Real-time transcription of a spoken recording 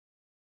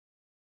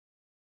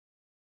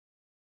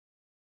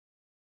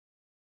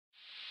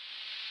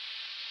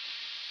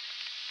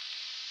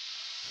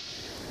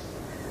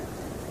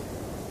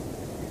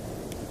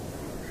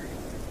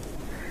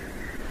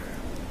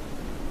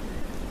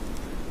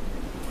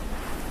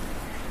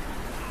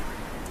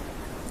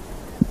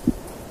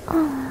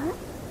Aw.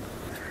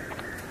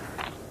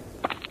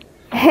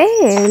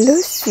 Hey,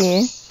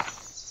 Lucy.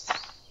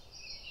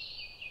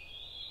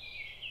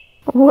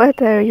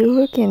 What are you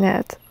looking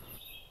at?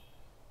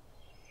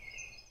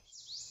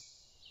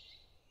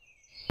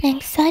 I'm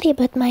sorry,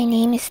 but my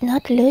name is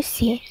not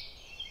Lucy.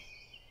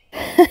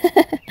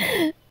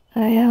 I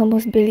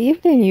almost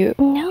believed in you.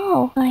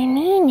 No, I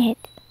mean it.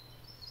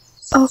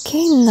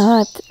 Okay,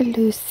 not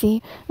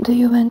Lucy. Do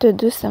you want to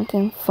do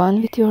something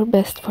fun with your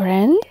best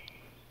friend?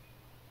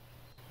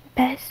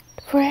 Best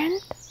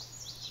friend?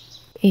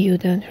 You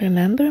don't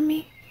remember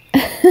me?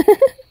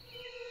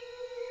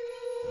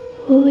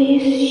 Who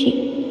is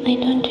she? I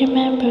don't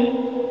remember.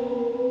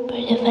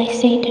 But if I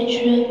say the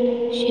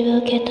truth, she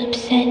will get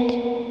upset.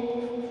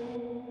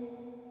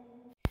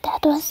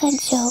 That was a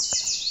joke.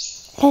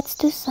 Let's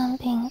do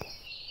something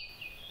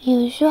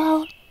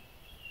usual.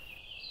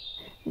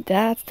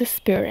 That's the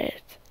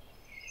spirit.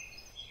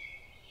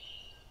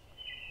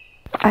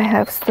 I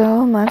have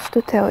so much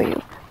to tell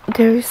you.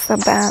 There is a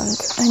band,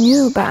 a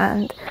new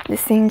band. The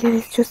singer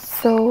is just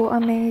so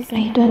amazing.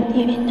 I don't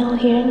even know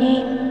her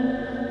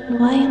name.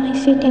 Why am I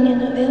sitting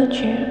in a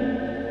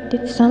wheelchair?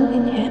 Did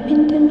something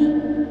happen to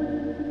me?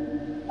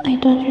 I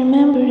don't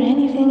remember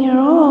anything at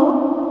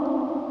all.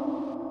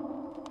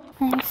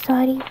 I'm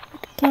sorry,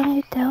 but can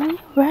you tell me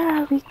where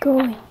are we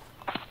going?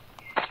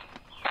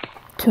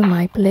 To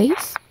my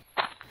place?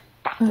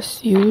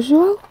 As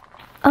usual?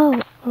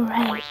 Oh,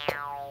 right.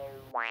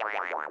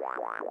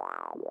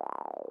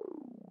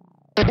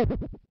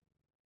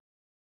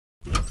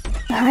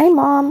 Hi,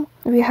 Mom.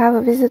 We have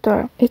a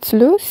visitor. It's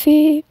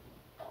Lucy.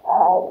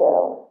 Hi,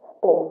 girls.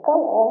 Please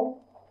come in.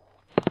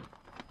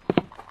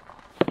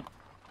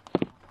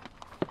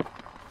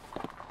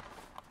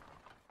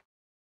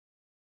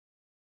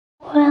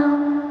 Well,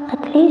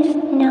 at least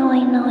now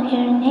I know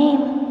her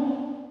name.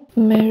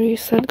 Mary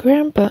said,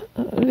 Grandpa,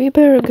 we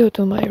better go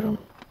to my room.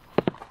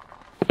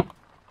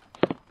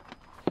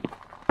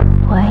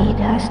 Why it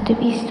has to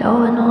be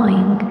so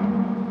annoying?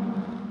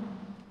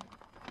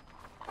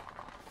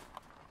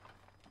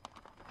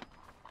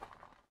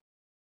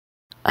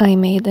 I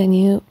made a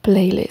new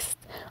playlist.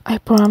 I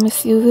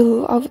promise you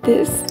will love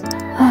this.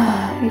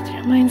 It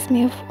reminds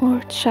me of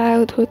our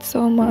childhood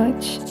so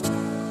much,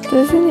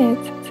 doesn't it?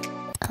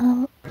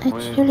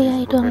 Actually,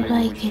 I don't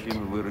like it.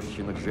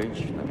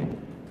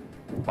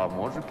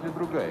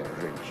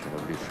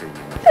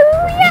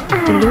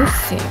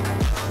 Lucy,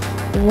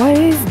 what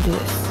is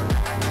this?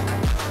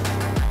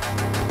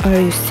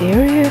 Are you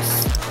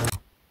serious?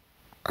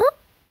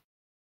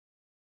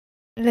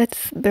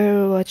 Let's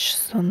better watch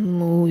some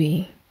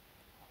movie.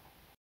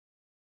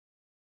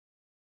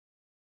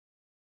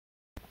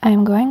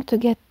 I'm going to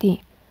get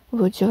tea.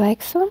 Would you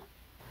like some?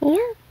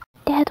 Yeah,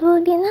 that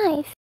would be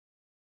nice.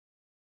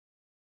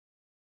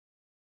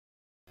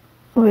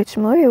 Which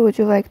movie would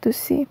you like to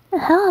see?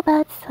 How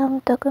about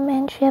some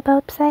documentary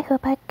about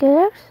psychopath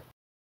killers?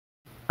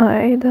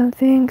 I don't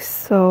think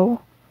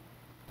so.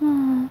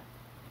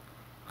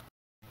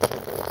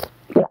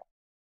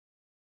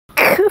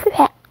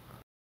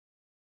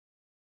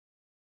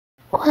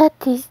 What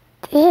is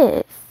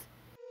this?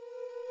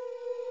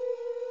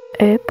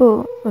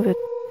 Apple with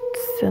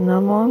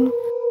cinnamon?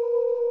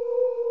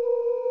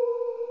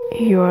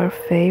 Your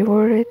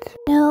favorite?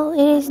 No,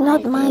 it is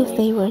not my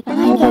favorite.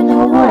 I don't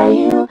know who are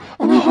you,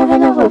 and I have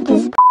enough of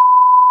this.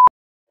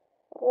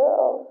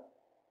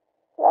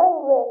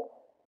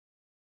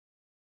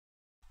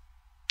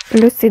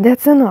 Lucy,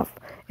 that's enough.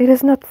 It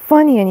is not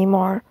funny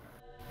anymore.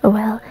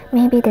 Well,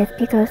 maybe that's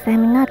because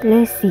I'm not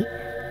Lucy.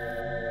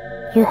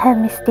 You have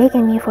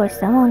mistaken me for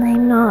someone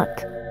I'm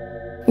not.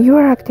 You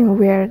are acting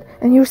weird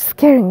and you're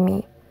scaring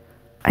me.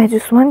 I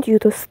just want you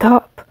to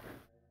stop.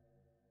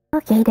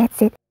 Okay,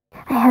 that's it.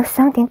 I have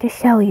something to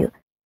show you.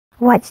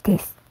 Watch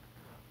this.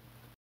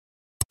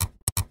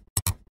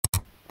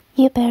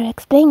 You better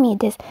explain me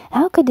this.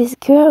 How could this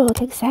girl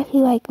look exactly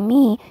like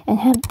me and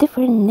have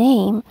different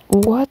name?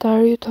 What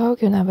are you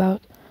talking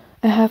about?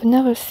 I have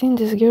never seen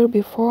this girl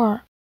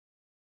before.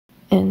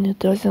 And it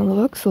doesn't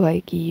look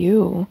like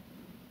you.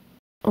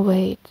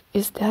 Wait,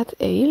 is that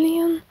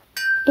alien?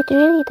 It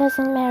really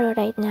doesn't matter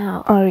right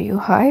now. Are you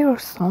high or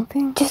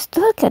something? Just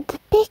look at the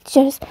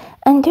pictures,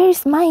 and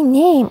there's my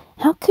name.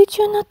 How could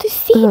you not to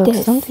see Look,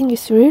 this? something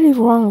is really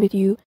wrong with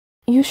you.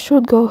 You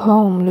should go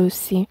home,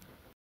 Lucy.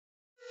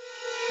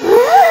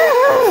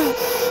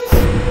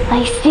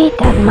 I see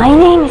that my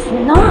name is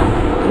not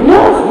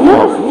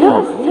Lucy.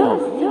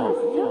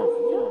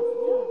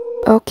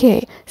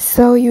 Okay,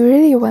 so you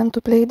really want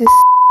to play this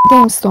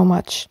game so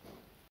much?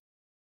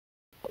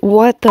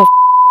 What the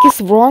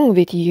is wrong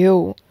with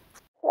you?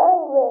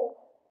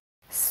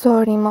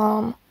 Sorry,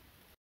 Mom.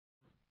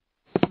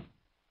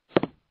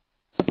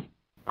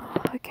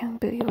 I can't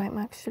believe I'm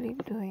actually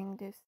doing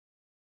this.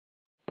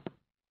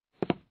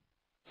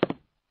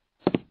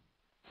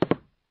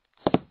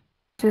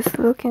 Just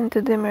look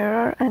into the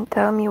mirror and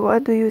tell me,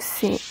 what do you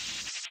see?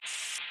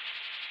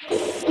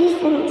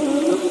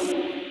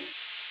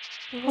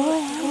 Who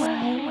am